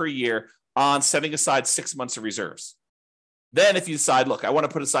 $340 per year on setting aside 6 months of reserves. Then if you decide, look, I want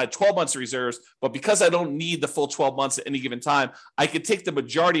to put aside 12 months of reserves, but because I don't need the full 12 months at any given time, I could take the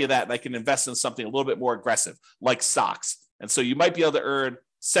majority of that and I can invest in something a little bit more aggressive, like stocks. And so you might be able to earn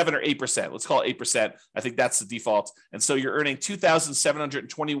 7 or 8%. Let's call it 8%. I think that's the default. And so you're earning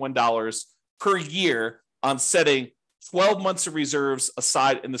 $2,721 per year on setting 12 months of reserves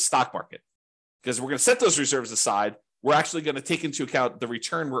aside in the stock market. Because we're going to set those reserves aside, we're actually going to take into account the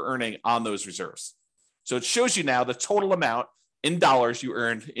return we're earning on those reserves. So it shows you now the total amount in dollars you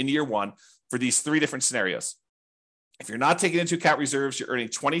earned in year one for these three different scenarios. If you're not taking into account reserves, you're earning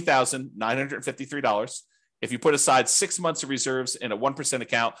 $20,953. If you put aside 6 months of reserves in a 1%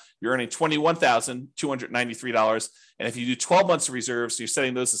 account, you're earning $21,293. And if you do 12 months of reserves, so you're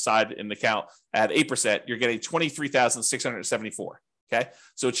setting those aside in the account at 8%, you're getting $23,674. Okay.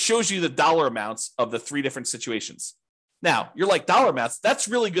 So it shows you the dollar amounts of the three different situations. Now, you're like, dollar amounts, that's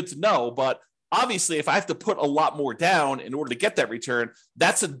really good to know, but Obviously, if I have to put a lot more down in order to get that return,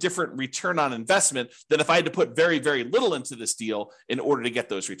 that's a different return on investment than if I had to put very, very little into this deal in order to get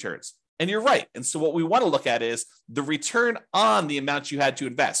those returns. And you're right. And so what we want to look at is the return on the amount you had to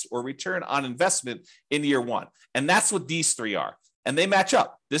invest, or return on investment in year one. And that's what these three are. And they match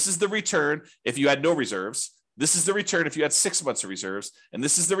up. This is the return if you had no reserves. This is the return if you had 6 months of reserves. And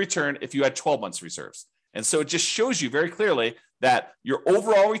this is the return if you had 12 months of reserves. And so it just shows you very clearly that your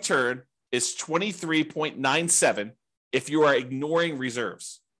overall return is 23.97 if you are ignoring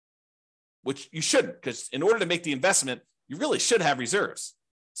reserves, which you shouldn't, because in order to make the investment, you really should have reserves.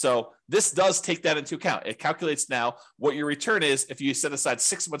 So this does take that into account. It calculates now what your return is if you set aside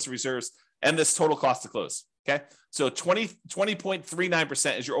 6 months of reserves and this total cost to close. Okay. So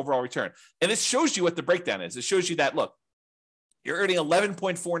 20.39% is your overall return. And it shows you what the breakdown is. It shows you that, look, you're earning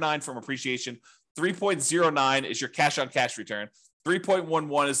 11.49 from appreciation. 3.09 is your cash on cash return.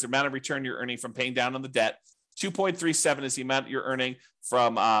 3.11 is the amount of return you're earning from paying down on the debt. 2.37 is the amount you're earning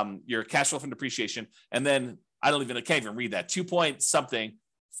from your cash flow from depreciation. And then I can't even read that. 2 point something,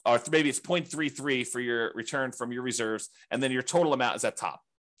 or maybe it's 0.33 for your return from your reserves. And then your total amount is at top.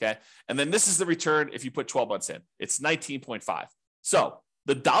 Okay. And then this is the return if you put 12 months in. It's 19.5. So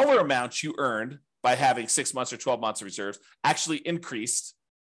the dollar amount you earned by having 6 months or 12 months of reserves actually increased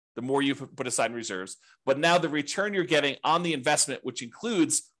the more you put aside in reserves. But now the return you're getting on the investment, which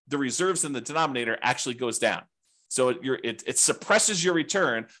includes the reserves in the denominator, actually goes down. So it suppresses your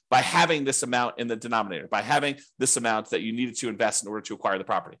return by having this amount in the denominator, by having this amount that you needed to invest in order to acquire the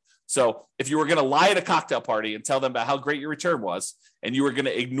property. So if you were going to lie at a cocktail party and tell them about how great your return was, and you were going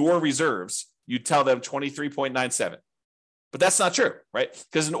to ignore reserves, you'd tell them 23.97. But that's not true, right?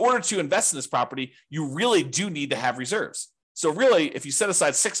 Because in order to invest in this property, you really do need to have reserves. So really, if you set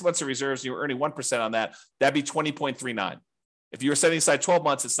aside 6 months of reserves and you were earning 1% on that, that'd be 20.39. If you were setting aside 12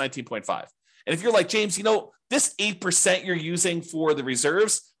 months, it's 19.5. And if you're like, James, this 8% you're using for the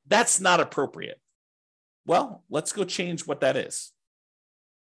reserves, that's not appropriate. Well, let's go change what that is.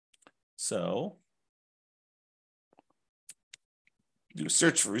 So do a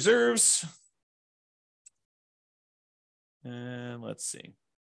search for reserves. And let's see.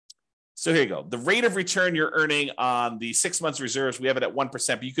 So here you go. The rate of return you're earning on the 6 months reserves, we have it at 1%,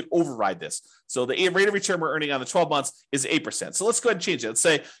 but you could override this. So the rate of return we're earning on the 12 months is 8%. So let's go ahead and change it. Let's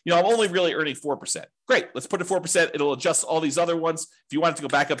say, I'm only really earning 4%. Great. Let's put it 4%. It'll adjust all these other ones. If you want it to go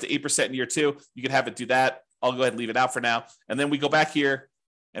back up to 8% in year two, you can have it do that. I'll go ahead and leave it out for now. And then we go back here,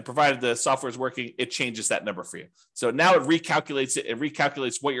 and provided the software is working, it changes that number for you. So now it recalculates it. It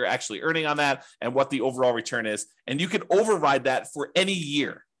recalculates what you're actually earning on that and what the overall return is. And you can override that for any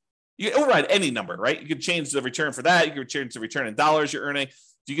year. You can override any number, right? You can change the return for that. You can change the return in dollars you're earning.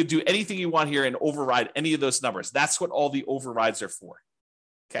 You can do anything you want here and override any of those numbers. That's what all the overrides are for.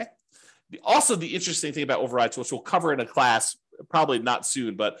 Okay. Also, the interesting thing about overrides, which we'll cover in a class, probably not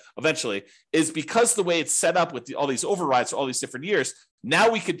soon, but eventually, is because the way it's set up with all these overrides for all these different years, now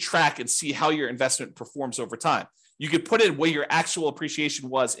we could track and see how your investment performs over time. You could put in what your actual appreciation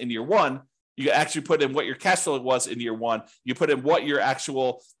was in year one. You actually put in what your cash flow was in year one. You put in what your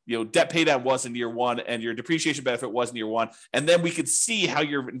actual debt pay down was in year one and your depreciation benefit was in year one. And then we could see how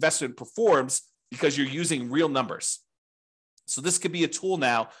your investment performs because you're using real numbers. So this could be a tool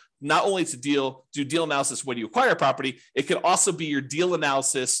now, not only to do deal analysis when you acquire a property, it could also be your deal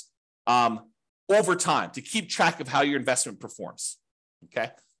analysis over time to keep track of how your investment performs.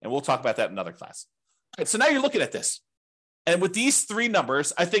 Okay. And we'll talk about that in another class. All right, so now you're looking at this. And with these three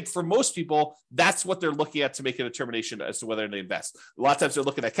numbers, I think for most people, that's what they're looking at to make a determination as to whether they invest. A lot of times they're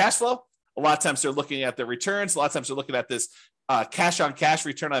looking at cash flow. A lot of times they're looking at their returns. A lot of times they're looking at this cash on cash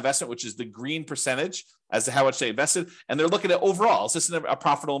return on investment, which is the green percentage as to how much they invested. And they're looking at overall, is this a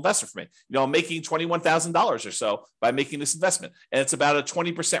profitable investment for me? I'm making $21,000 or so by making this investment. And it's about a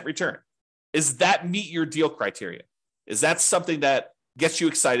 20% return. Does that meet your deal criteria? Is that something that gets you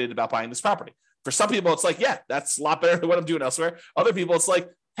excited about buying this property? For some people, it's like, yeah, that's a lot better than what I'm doing elsewhere. Other people, it's like,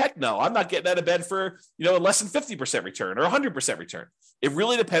 heck no, I'm not getting out of bed for, less than 50% return or 100% return. It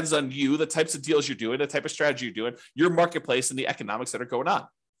really depends on you, the types of deals you're doing, the type of strategy you're doing, your marketplace, and the economics that are going on.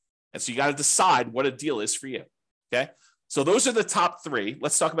 And so you got to decide what a deal is for you. Okay. So those are the top three.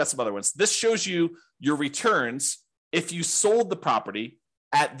 Let's talk about some other ones. This shows you your returns if you sold the property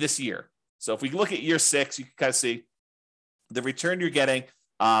at this year. So if we look at year 6, you can kind of see the return you're getting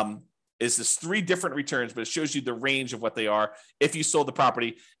is this 3 different returns, but it shows you the range of what they are if you sold the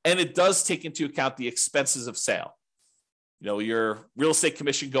property. And it does take into account the expenses of sale. Your real estate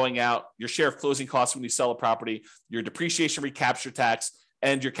commission going out, your share of closing costs when you sell a property, your depreciation recapture tax,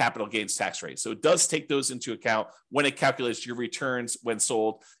 and your capital gains tax rate. So it does take those into account when it calculates your returns when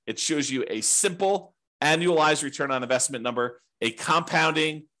sold. It shows you a simple annualized return on investment number, a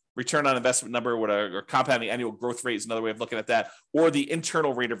compounding return on investment number, or compounding annual growth rate is another way of looking at that, or the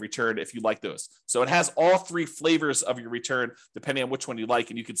internal rate of return if you like those. So it has all three flavors of your return, depending on which one you like,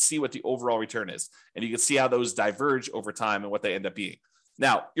 and you can see what the overall return is. And you can see how those diverge over time and what they end up being.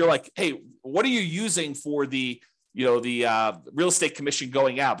 Now, you're like, hey, what are you using for the real estate commission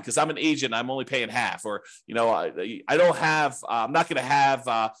going out? Because I'm an agent, I'm only paying half, or, I don't have, I'm not going to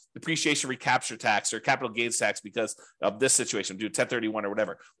have depreciation recapture tax or capital gains tax because of this situation, do 1031 or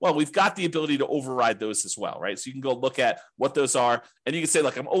whatever. Well, we've got the ability to override those as well, right? So you can go look at what those are, and you can say,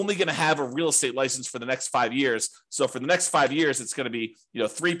 look, I'm only going to have a real estate license for the next 5 years. So for the next 5 years, it's going to be,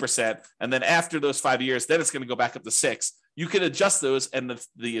 3%. And then after those 5 years, then it's going to go back up to 6%. You can adjust those, and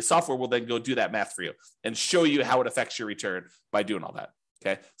the software will then go do that math for you and show you how it affects your return by doing all that.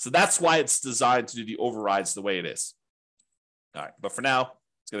 Okay, so that's why it's designed to do the overrides the way it is. All right, but for now,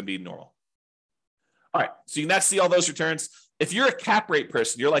 it's going to be normal. All right, so you can now see all those returns. If you're a cap rate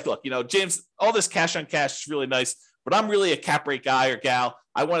person, you're like, look, James, all this cash on cash is really nice, but I'm really a cap rate guy or gal.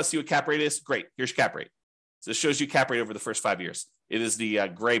 I want to see what cap rate is. Great, here's your cap rate. So it shows you cap rate over the first 5 years. It is the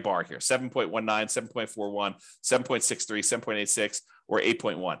gray bar here, 7.19, 7.41, 7.63, 7.86, or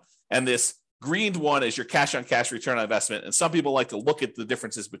 8.1. And this green one is your cash on cash return on investment. And some people like to look at the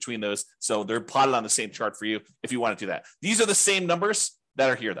differences between those. So they're plotted on the same chart for you if you want to do that. These are the same numbers that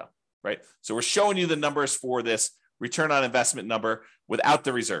are here though, right? So we're showing you the numbers for this return on investment number without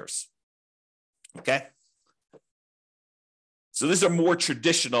the reserves. Okay. So these are more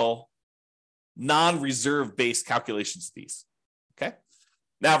traditional non-reserve based calculations of these. Okay.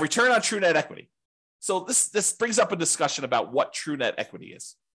 Now, return on true net equity. So this brings up a discussion about what true net equity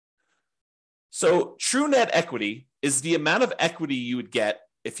is. So true net equity is the amount of equity you would get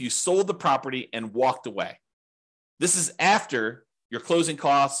if you sold the property and walked away. This is after your closing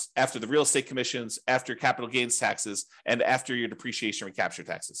costs, after the real estate commissions, after capital gains taxes, and after your depreciation recapture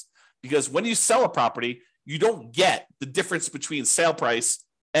taxes. Because when you sell a property, you don't get the difference between sale price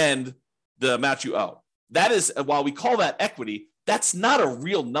and the amount you owe. That is, while we call that equity, that's not a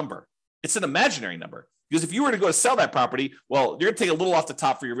real number. It's an imaginary number. Because if you were to go to sell that property, well, you're going to take a little off the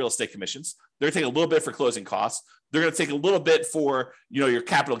top for your real estate commissions. They're going to take a little bit for closing costs. They're going to take a little bit for, your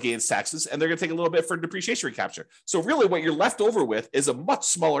capital gains taxes, and they're going to take a little bit for depreciation recapture. So really what you're left over with is a much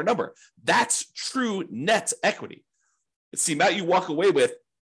smaller number. That's true net equity. It's the amount you walk away with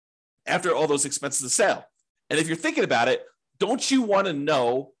after all those expenses of sale. And if you're thinking about it, don't you want to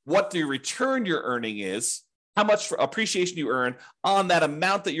know what the return you're earning is, how much appreciation you earn on that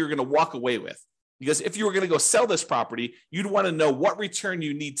amount that you're going to walk away with? Because if you were going to go sell this property, you'd want to know what return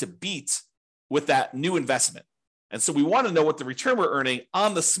you need to beat with that new investment. And so we want to know what the return we're earning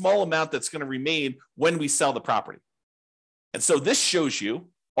on the small amount that's going to remain when we sell the property. And so this shows you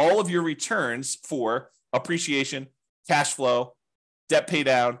all of your returns for appreciation, cash flow, debt pay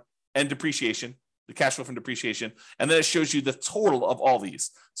down, and depreciation, the cash flow from depreciation. And then it shows you the total of all these.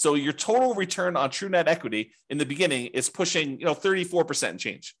 So your total return on true net equity in the beginning is pushing, 34% and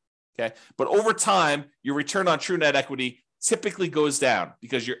change. Okay. But over time, your return on true net equity typically goes down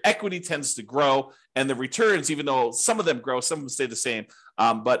because your equity tends to grow, and the returns, even though some of them grow, some of them stay the same,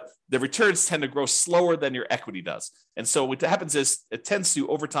 but the returns tend to grow slower than your equity does. And so what happens is it tends to,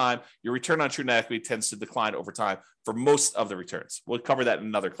 over time, your return on true net equity tends to decline over time for most of the returns. We'll cover that in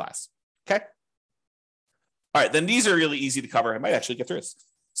another class. Okay. All right. Then these are really easy to cover. I might actually get through this.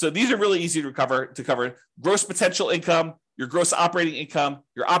 So these are really easy to cover gross potential income, your gross operating income,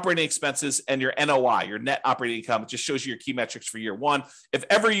 your operating expenses, and your NOI, your net operating income. It just shows you your key metrics for year one. If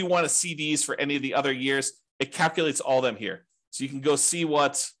ever you want to see these for any of the other years, it calculates all of them here. So you can go see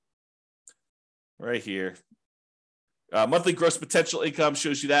what right here. Monthly gross potential income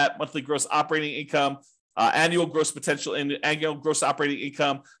shows you that. Monthly gross operating income, annual gross potential and annual gross operating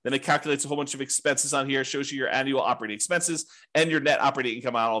income. Then it calculates a whole bunch of expenses on here, shows you your annual operating expenses and your net operating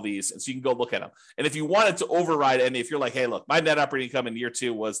income on all these. And so you can go look at them. And if you wanted to override any, if you're like, hey, look, my net operating income in year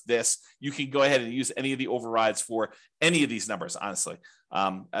two was this, you can go ahead and use any of the overrides for any of these numbers, honestly.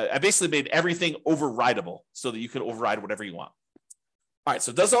 I basically made everything overrideable so that you can override whatever you want. All right,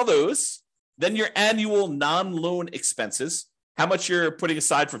 so it does all those. Then your annual non-loan expenses, how much you're putting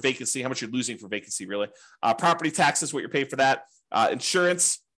aside for vacancy, how much you're losing for vacancy, really. Property taxes, what you're paying for that.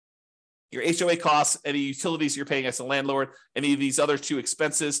 Insurance, your HOA costs, any utilities you're paying as a landlord, any of these other two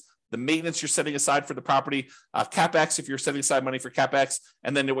expenses, the maintenance you're setting aside for the property, CapEx, if you're setting aside money for CapEx,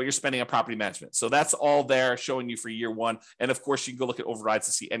 and then what you're spending on property management. So that's all there showing you for year one. And of course, you can go look at overrides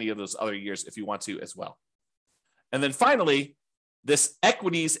to see any of those other years if you want to as well. And then finally, this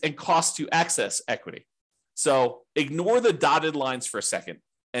equities and cost to access equity. So ignore the dotted lines for a second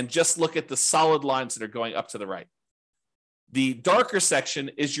and just look at the solid lines that are going up to the right. The darker section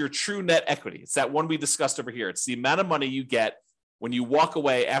is your true net equity. It's that one we discussed over here. It's the amount of money you get when you walk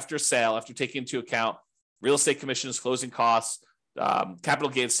away after sale, after taking into account real estate commissions, closing costs, capital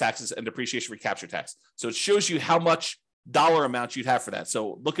gains taxes, and depreciation recapture tax. So it shows you how much dollar amount you'd have for that.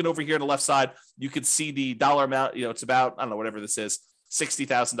 So looking over here on the left side, you can see the dollar amount. It's about, I don't know, whatever this is,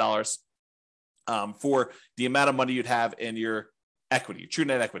 $60,000 for the amount of money you'd have in your equity, your true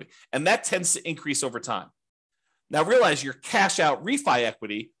net equity. And that tends to increase over time. Now realize your cash out refi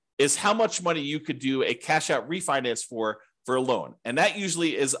equity is how much money you could do a cash out refinance for a loan. And that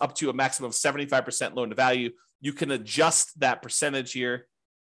usually is up to a maximum of 75% loan to value. You can adjust that percentage here.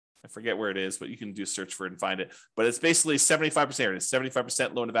 I forget where it is, but you can do a search for it and find it. But it's basically 75%. It's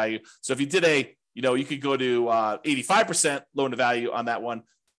 75% loan to value. So if you did you could go to 85% loan to value on that one.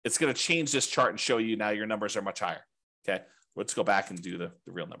 It's going to change this chart and show you now your numbers are much higher. Okay. Let's go back and do the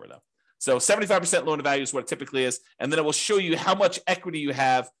real number though. So 75% loan to value is what it typically is. And then it will show you how much equity you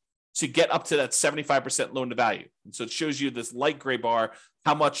have to get up to that 75% loan to value. And so it shows you this light gray bar,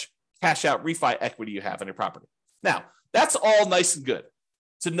 how much cash out refi equity you have on your property. Now, that's all nice and good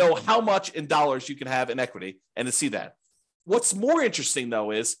to know how much in dollars you can have in equity and to see that. What's more interesting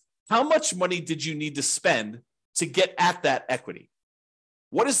though is how much money did you need to spend to get at that equity?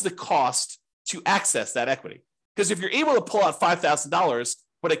 What is the cost to access that equity? Because if you're able to pull out $5,000,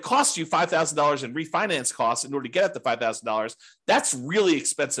 but it costs you $5,000 in refinance costs in order to get at the $5,000, that's really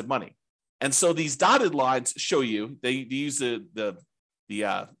expensive money. And so these dotted lines show you, they use the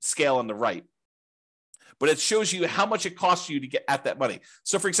scale on the right, but it shows you how much it costs you to get at that money.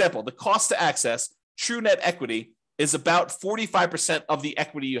 So for example, the cost to access true net equity is about 45% of the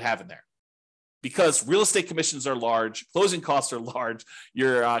equity you have in there. Because real estate commissions are large, closing costs are large,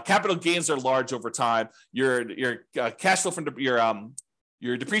 your capital gains are large over time, your cash flow from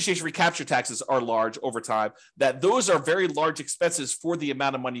your depreciation recapture taxes are large over time, that those are very large expenses for the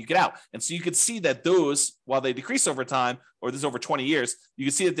amount of money you get out. And so you can see that those, while they decrease over time, or this is over 20 years, you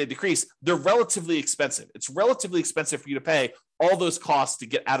can see that they decrease. They're relatively expensive. It's relatively expensive for you to pay all those costs to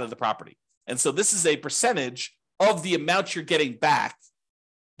get out of the property. And so this is a percentage of the amount you're getting back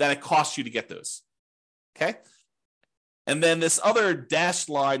that it costs you to get those. Okay. And then this other dashed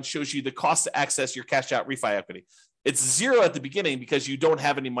line shows you the cost to access your cash out refi equity. It's zero at the beginning because you don't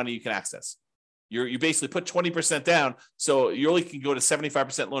have any money you can access. You basically put 20% down, so you only can go to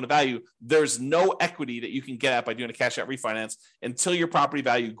 75% loan to value. There's no equity that you can get at by doing a cash out refinance until your property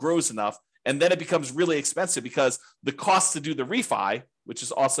value grows enough, and then it becomes really expensive because the cost to do the refi, which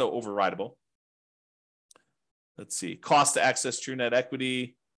is also overridable. Let's see, cost to access true net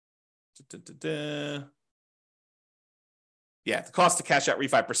equity. Yeah, the cost to cash out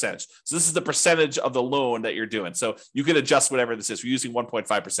refi percentage. So this is the percentage of the loan that you're doing. So you can adjust whatever this is. We're using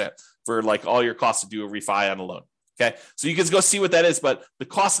 1.5% for like all your costs to do a refi on a loan. Okay, so you can go see what that is. But the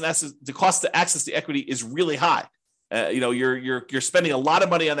cost to access the equity is really high. You're spending a lot of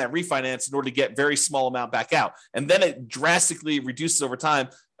money on that refinance in order to get very small amount back out, and then it drastically reduces over time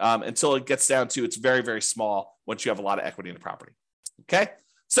until it gets down to it's very, very small once you have a lot of equity in the property. Okay,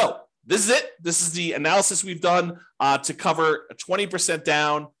 so this is it. This is the analysis we've done to cover a 20%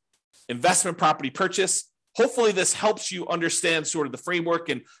 down investment property purchase. Hopefully this helps you understand sort of the framework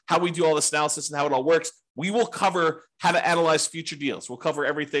and how we do all this analysis and how it all works. We will cover how to analyze future deals. We'll cover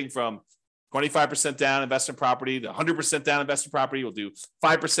everything from 25% down investment property to 100% down investment property. We'll do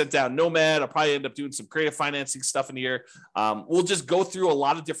 5% down Nomad. I'll probably end up doing some creative financing stuff in here. We'll just go through a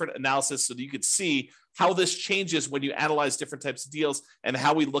lot of different analysis so that you could see how this changes when you analyze different types of deals and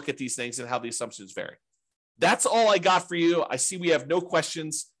how we look at these things and how the assumptions vary. That's all I got for you. I see we have no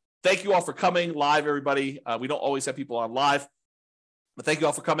questions. Thank you all for coming live, everybody. We don't always have people on live, but thank you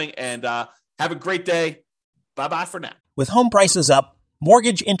all for coming and have a great day. Bye-bye for now. With home prices up,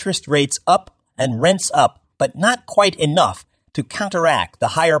 mortgage interest rates up, and rents up, but not quite enough to counteract the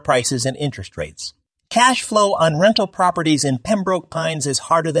higher prices and interest rates. Cash flow on rental properties in Pembroke Pines is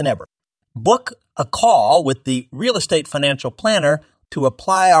harder than ever. Book a call with the Real Estate Financial Planner to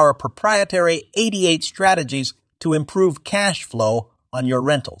apply our proprietary 88 strategies to improve cash flow on your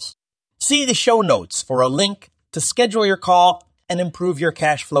rentals. See the show notes for a link to schedule your call and improve your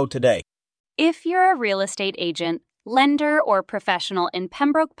cash flow today. If you're a real estate agent, lender, or professional in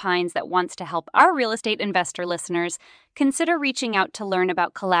Pembroke Pines that wants to help our real estate investor listeners, consider reaching out to learn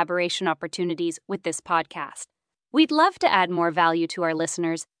about collaboration opportunities with this podcast. We'd love to add more value to our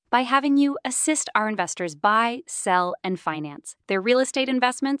listeners by having you assist our investors buy, sell, and finance their real estate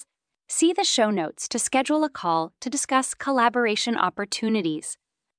investments See the show notes to schedule a call to discuss collaboration opportunities.